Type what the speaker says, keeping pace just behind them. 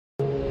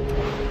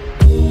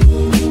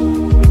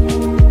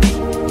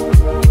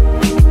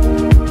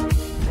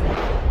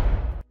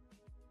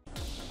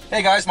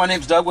Hey guys, my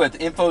name's Doug with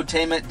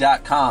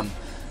Infotainment.com.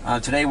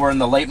 Today we're in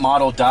the late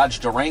model Dodge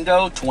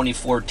Durango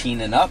 2014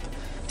 and up.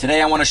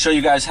 Today I want to show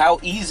you guys how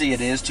easy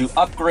it is to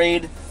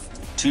upgrade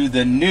to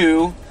the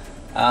new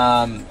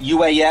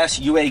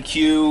UAS,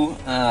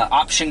 UAQ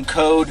option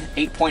code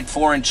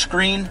 8.4-inch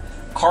screen,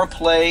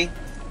 CarPlay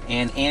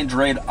and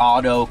Android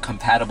Auto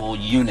compatible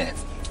unit.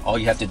 All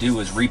you have to do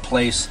is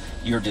replace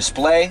your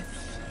display,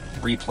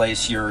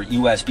 replace your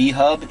USB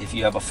hub. If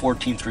you have a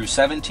 14 through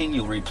 17,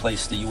 you'll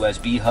replace the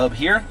USB hub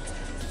here.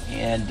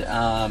 And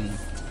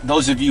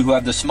those of you who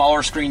have the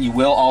smaller screen, you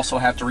will also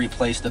have to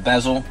replace the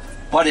bezel.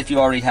 But if you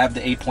already have the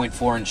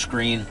 8.4-inch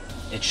screen,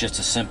 it's just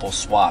a simple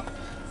swap.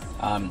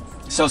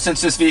 So since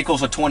this vehicle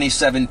is a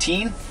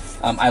 2017,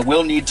 I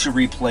will need to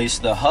replace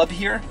the hub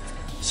here.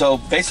 So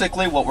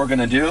basically what we're going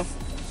to do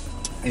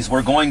is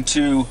we're going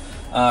to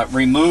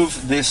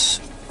remove this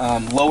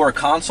lower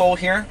console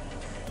here,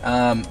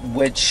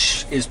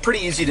 which is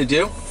pretty easy to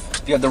do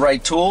if you have the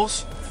right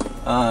tools.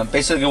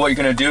 Basically what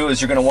you're going to do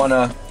is you're going to want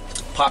to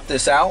pop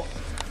this out.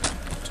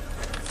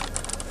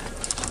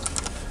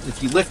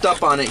 If you lift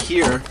up on it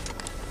here,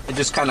 it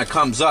just kind of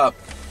comes up.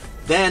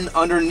 Then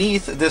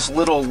underneath this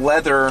little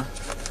leather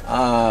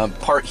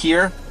part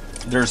here,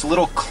 there's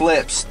little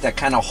clips that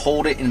kind of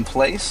hold it in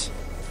place.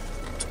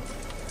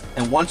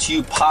 And once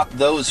you pop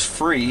those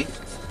free,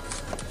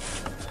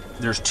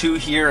 there's two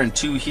here and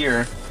two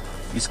here.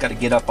 You just got to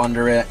get up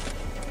under it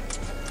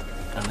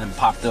and then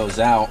pop those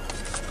out.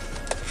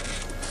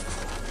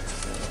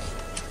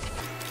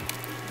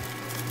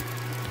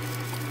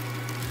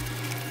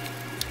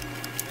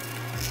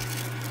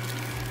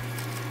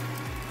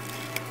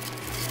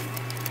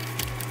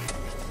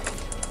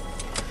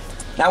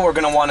 Now what we're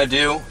going to want to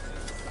do,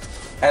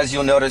 as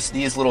you'll notice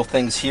these little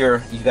things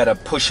here, you got to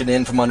push it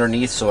in from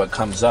underneath so it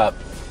comes up.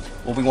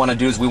 What we want to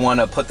do is we want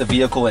to put the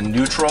vehicle in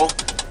neutral,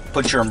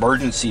 put your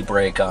emergency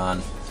brake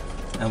on,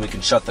 and we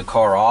can shut the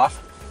car off.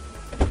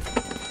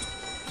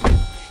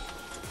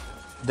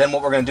 Then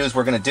what we're going to do is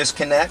we're going to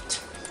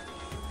disconnect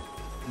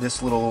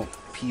this little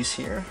piece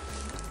here,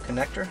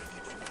 connector.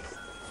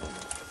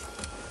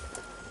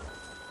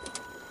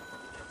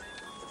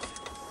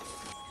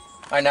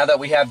 All right, now that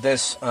we have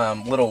this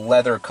little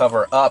leather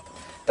cover up,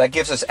 that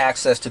gives us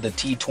access to the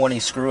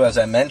T20 screw, as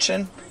I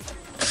mentioned.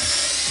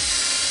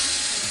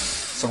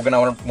 So we're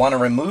going to want to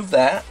remove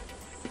that.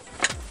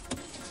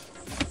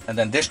 And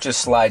then this just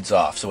slides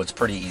off, so it's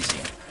pretty easy.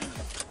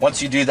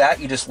 Once you do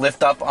that, you just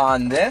lift up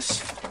on this.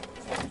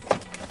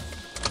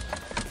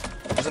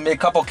 There's going to be a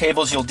couple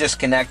cables you'll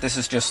disconnect. This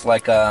is just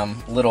like a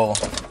little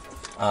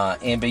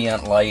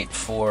ambient light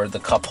for the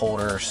cup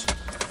holders.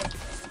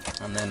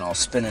 And then I'll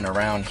spin it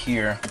around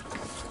here.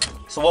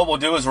 So what we'll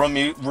do is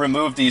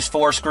remove these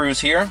 4 screws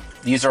here.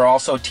 These are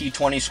also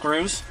T20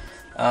 screws.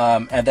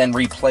 And then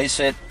replace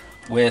it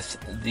with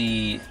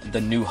the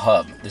new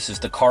hub. This is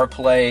the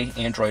CarPlay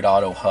Android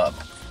Auto hub.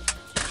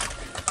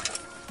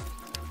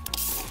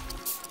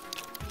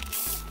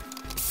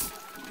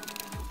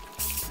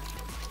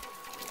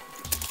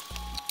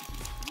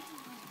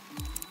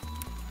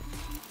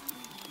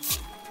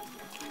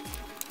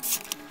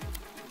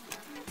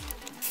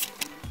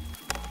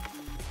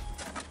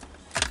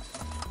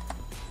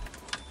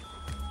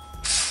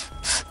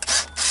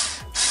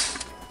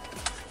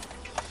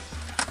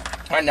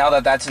 All right, now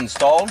that that's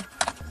installed,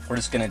 we're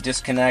just going to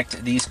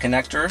disconnect these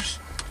connectors.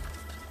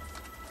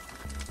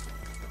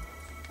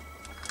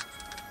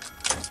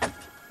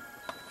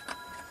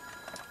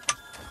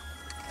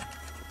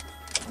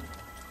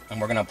 And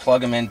we're going to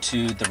plug them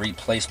into the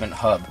replacement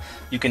hub.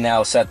 You can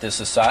now set this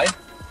aside.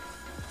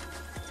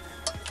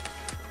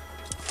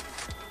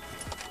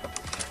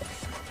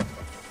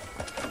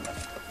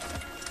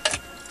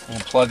 We'll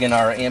plug in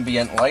our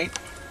ambient light.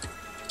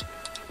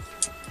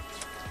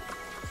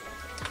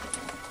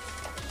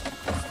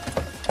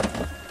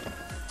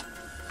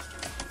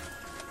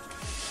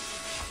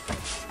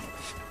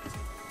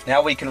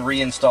 Now we can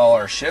reinstall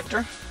our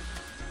shifter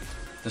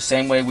the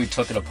same way we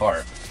took it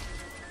apart.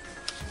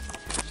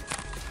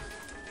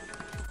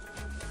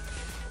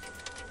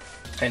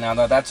 Okay, now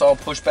that that's all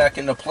pushed back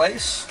into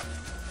place,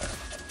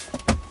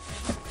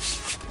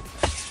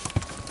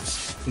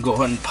 we'll go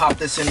ahead and pop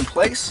this in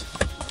place.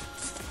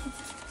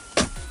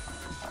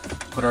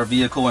 Put our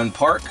vehicle in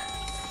park.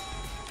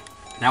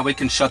 Now we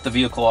can shut the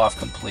vehicle off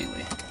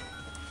completely.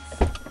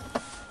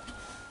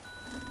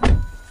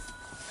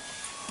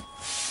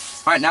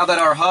 All right, now that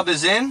our hub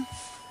is in,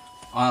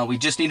 we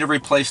just need to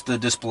replace the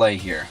display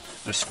here,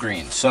 the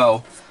screen.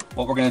 So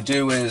what we're going to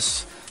do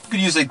is, you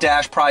could use a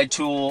dash pry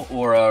tool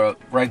or a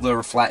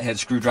regular flathead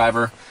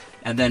screwdriver.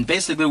 And then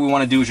basically what we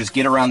want to do is just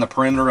get around the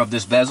perimeter of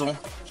this bezel.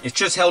 It's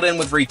just held in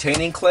with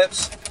retaining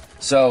clips,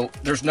 so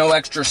there's no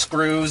extra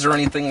screws or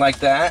anything like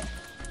that.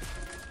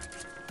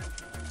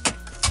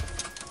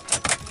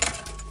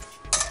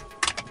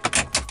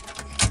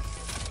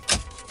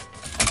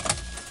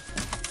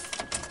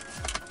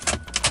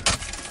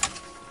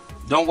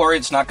 Don't worry,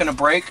 it's not going to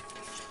break.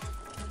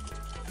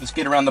 Just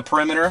get around the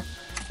perimeter,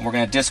 and we're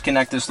going to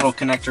disconnect this little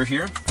connector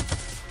here.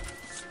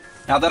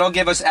 Now that'll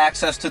give us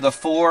access to the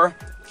 4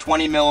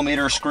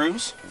 20mm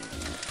screws.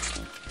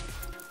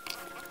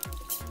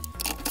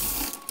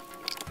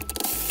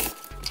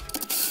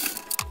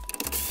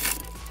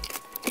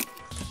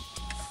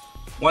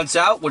 Once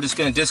out, we're just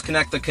going to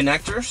disconnect the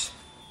connectors.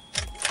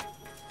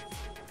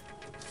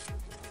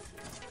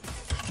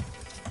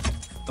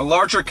 The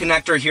larger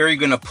connector here, you're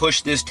going to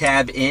push this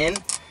tab in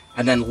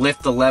and then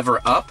lift the lever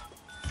up,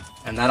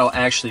 and that'll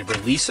actually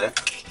release it.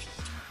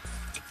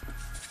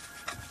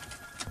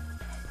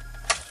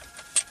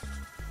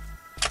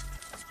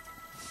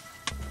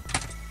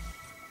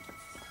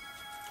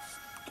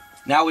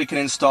 Now we can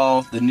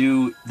install the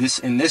new,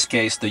 in this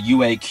case, the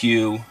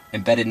UAQ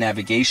embedded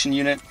navigation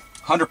unit.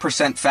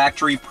 100%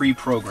 factory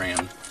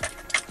pre-programmed.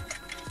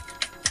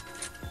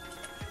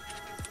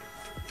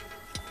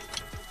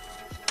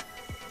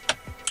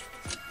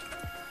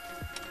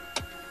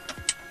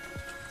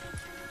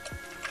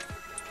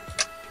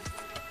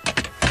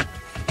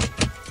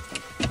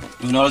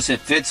 You'll notice it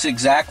fits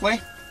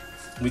exactly.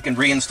 We can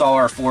reinstall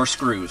our 4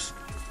 screws.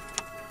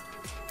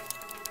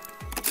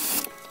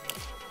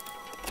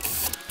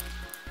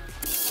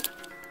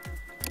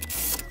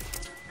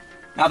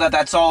 Now that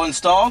that's all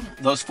installed,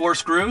 those 4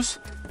 screws,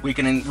 we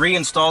can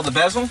reinstall the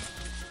bezel.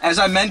 As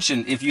I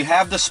mentioned, if you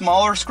have the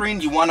smaller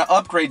screen, you want to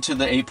upgrade to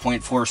the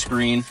 8.4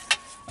 screen,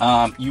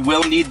 you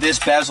will need this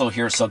bezel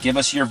here, so give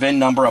us your VIN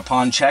number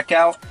upon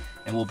checkout,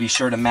 and we'll be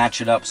sure to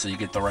match it up so you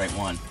get the right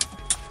one.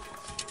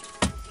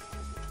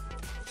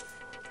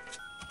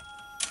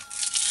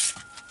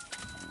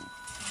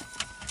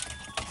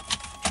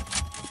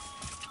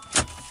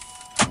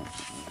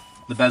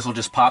 The bezel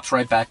just pops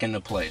right back into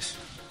place.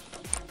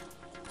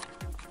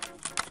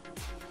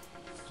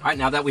 All right,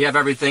 now that we have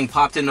everything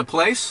popped into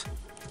place,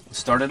 let's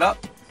start it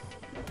up.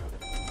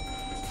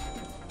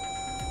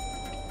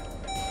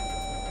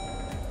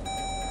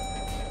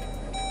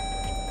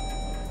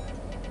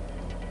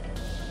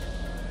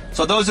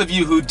 So those of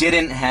you who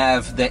didn't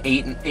have the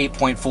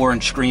 8.4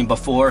 inch screen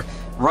before,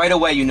 right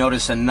away you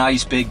notice a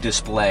nice big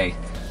display.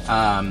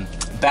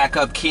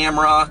 Backup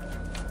camera,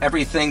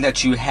 everything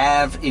that you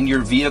have in your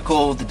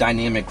vehicle, the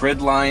dynamic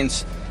grid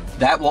lines,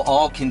 that will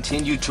all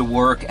continue to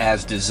work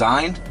as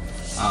designed.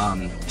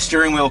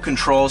 Steering wheel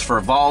controls for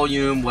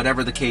volume,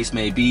 whatever the case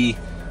may be,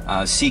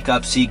 seek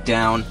up, seek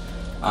down,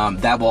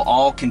 that will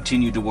all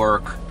continue to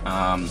work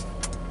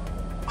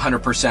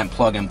 100%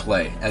 plug and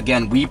play.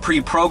 Again, we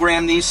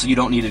pre-program these, so you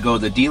don't need to go to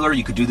the dealer.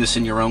 You could do this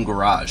in your own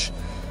garage.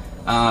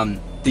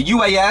 The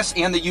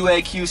UAS and the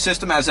UAQ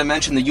system, as I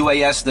mentioned, the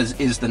UAS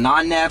is the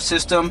non-nav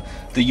system.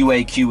 The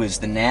UAQ is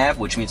the nav,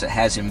 which means it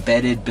has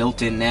embedded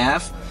built-in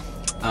nav.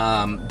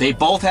 They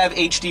both have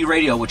HD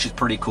radio, which is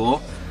pretty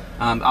cool.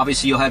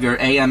 Obviously, you'll have your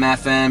AM,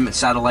 FM,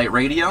 satellite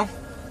radio.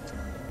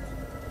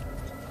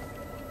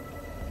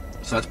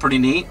 So that's pretty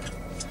neat.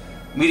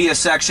 Media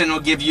section will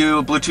give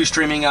you Bluetooth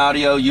streaming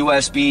audio,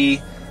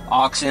 USB,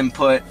 aux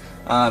input.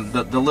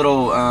 The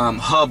little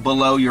hub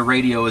below your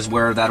radio is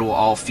where that will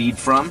all feed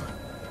from.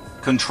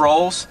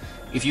 Controls,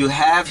 if you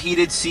have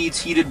heated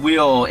seats, heated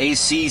wheel,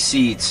 AC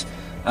seats,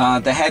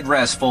 the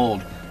headrest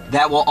fold,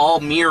 that will all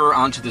mirror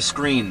onto the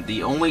screen.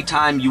 The only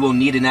time you will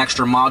need an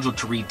extra module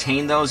to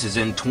retain those is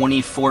in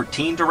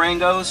 2014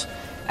 Durangos.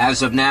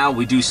 As of now,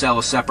 we do sell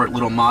a separate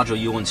little module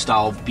you'll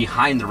install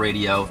behind the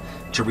radio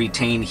to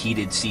retain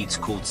heated seats,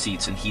 cooled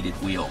seats, and heated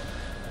wheel.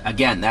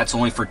 Again, that's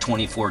only for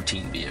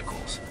 2014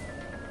 vehicles.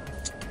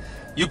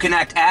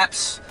 Uconnect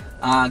apps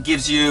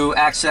gives you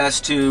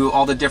access to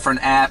all the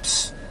different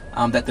apps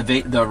that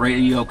the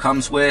radio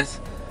comes with.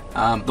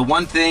 The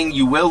one thing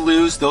you will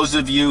lose, those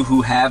of you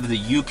who have the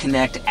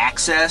Uconnect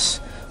Access,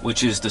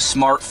 which is the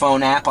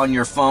smartphone app on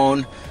your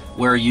phone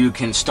where you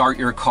can start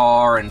your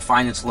car and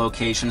find its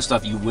location and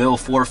stuff, you will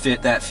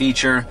forfeit that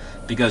feature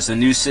because the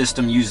new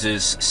system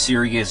uses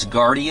Sirius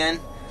Guardian.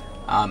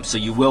 So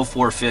you will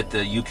forfeit the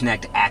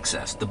Uconnect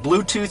Access. The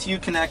Bluetooth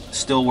Uconnect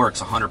still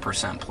works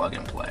 100% plug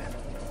and play.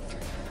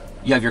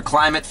 You have your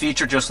climate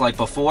feature just like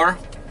before.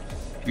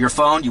 Your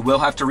phone, you will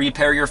have to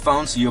repair your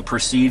phone, so you'll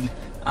proceed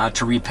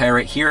to repair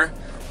it here.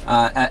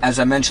 As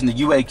I mentioned, the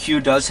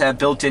UAQ does have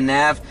built-in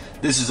nav.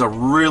 This is a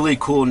really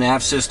cool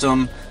nav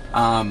system,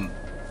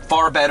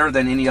 far better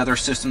than any other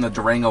system that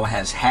Durango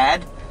has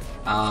had.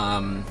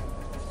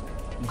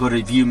 Go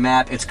to view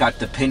map, it's got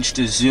the pinch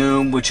to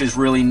zoom, which is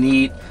really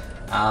neat.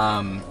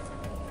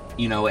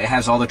 You know, it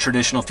has all the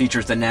traditional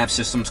features that nav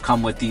systems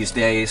come with these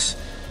days,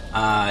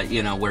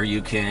 you know, where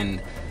you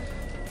can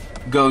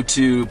go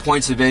to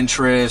points of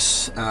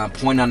interest,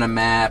 point on a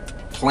map,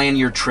 plan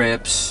your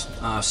trips,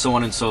 so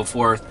on and so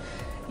forth.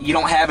 You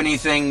don't have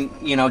anything,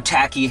 you know,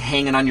 tacky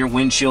hanging on your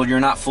windshield. You're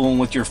not fooling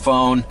with your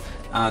phone.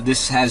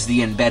 This has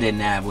the embedded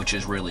nav, which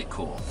is really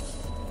cool.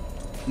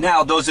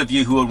 Now, those of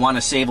you who would want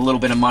to save a little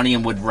bit of money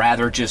and would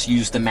rather just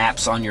use the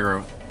maps on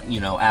your, you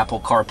know, Apple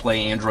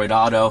CarPlay, Android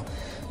Auto,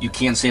 you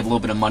can save a little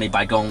bit of money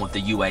by going with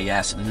the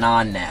UAS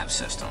non-nav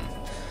system.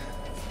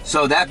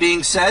 So that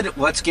being said,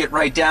 let's get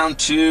right down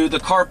to the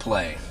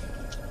CarPlay.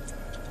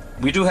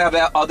 We do have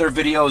other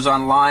videos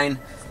online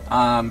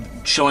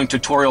showing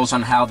tutorials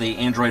on how the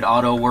Android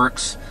Auto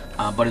works.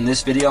 But in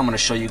this video, I'm going to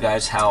show you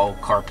guys how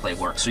CarPlay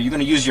works. So you're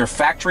going to use your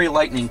factory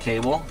lightning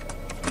cable,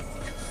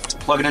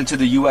 plug it into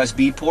the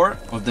USB port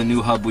of the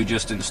new hub we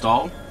just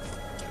installed,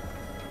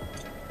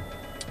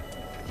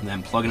 and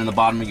then plug it in the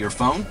bottom of your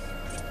phone.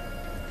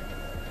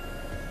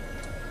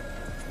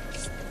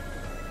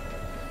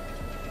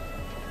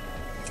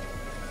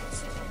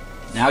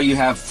 Now you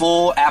have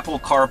full Apple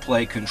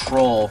CarPlay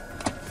control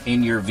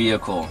in your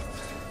vehicle.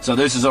 So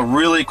this is a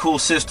really cool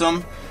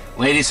system,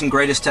 latest and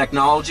greatest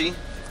technology.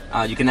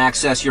 You can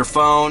access your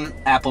phone,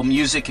 Apple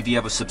Music if you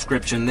have a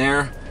subscription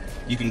there.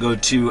 You can go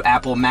to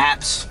Apple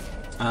Maps.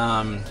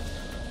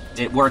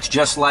 It works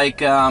just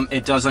like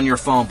it does on your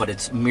phone, but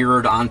it's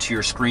mirrored onto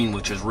your screen,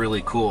 which is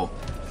really cool.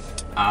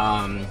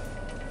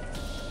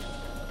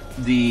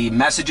 The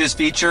messages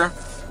feature,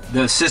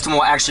 the system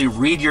will actually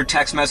read your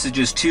text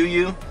messages to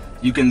you.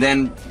 You can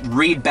then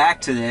read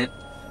back to it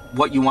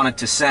what you want it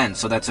to send.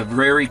 So that's a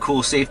very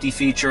cool safety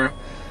feature.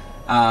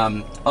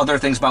 Other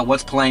things about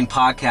what's playing: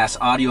 podcasts,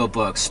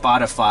 audiobooks,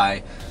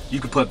 Spotify. You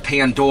can put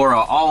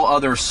Pandora, all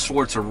other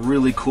sorts of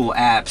really cool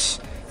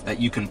apps that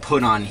you can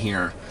put on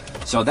here.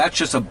 So that's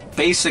just a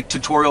basic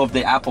tutorial of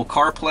the Apple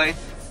CarPlay.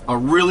 A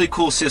really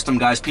cool system,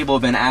 guys. People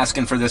have been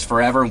asking for this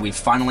forever, and we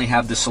finally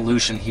have the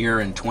solution here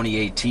in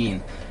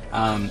 2018.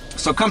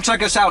 So come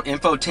check us out,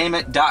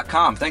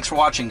 Infotainment.com. Thanks for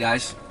watching,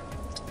 guys.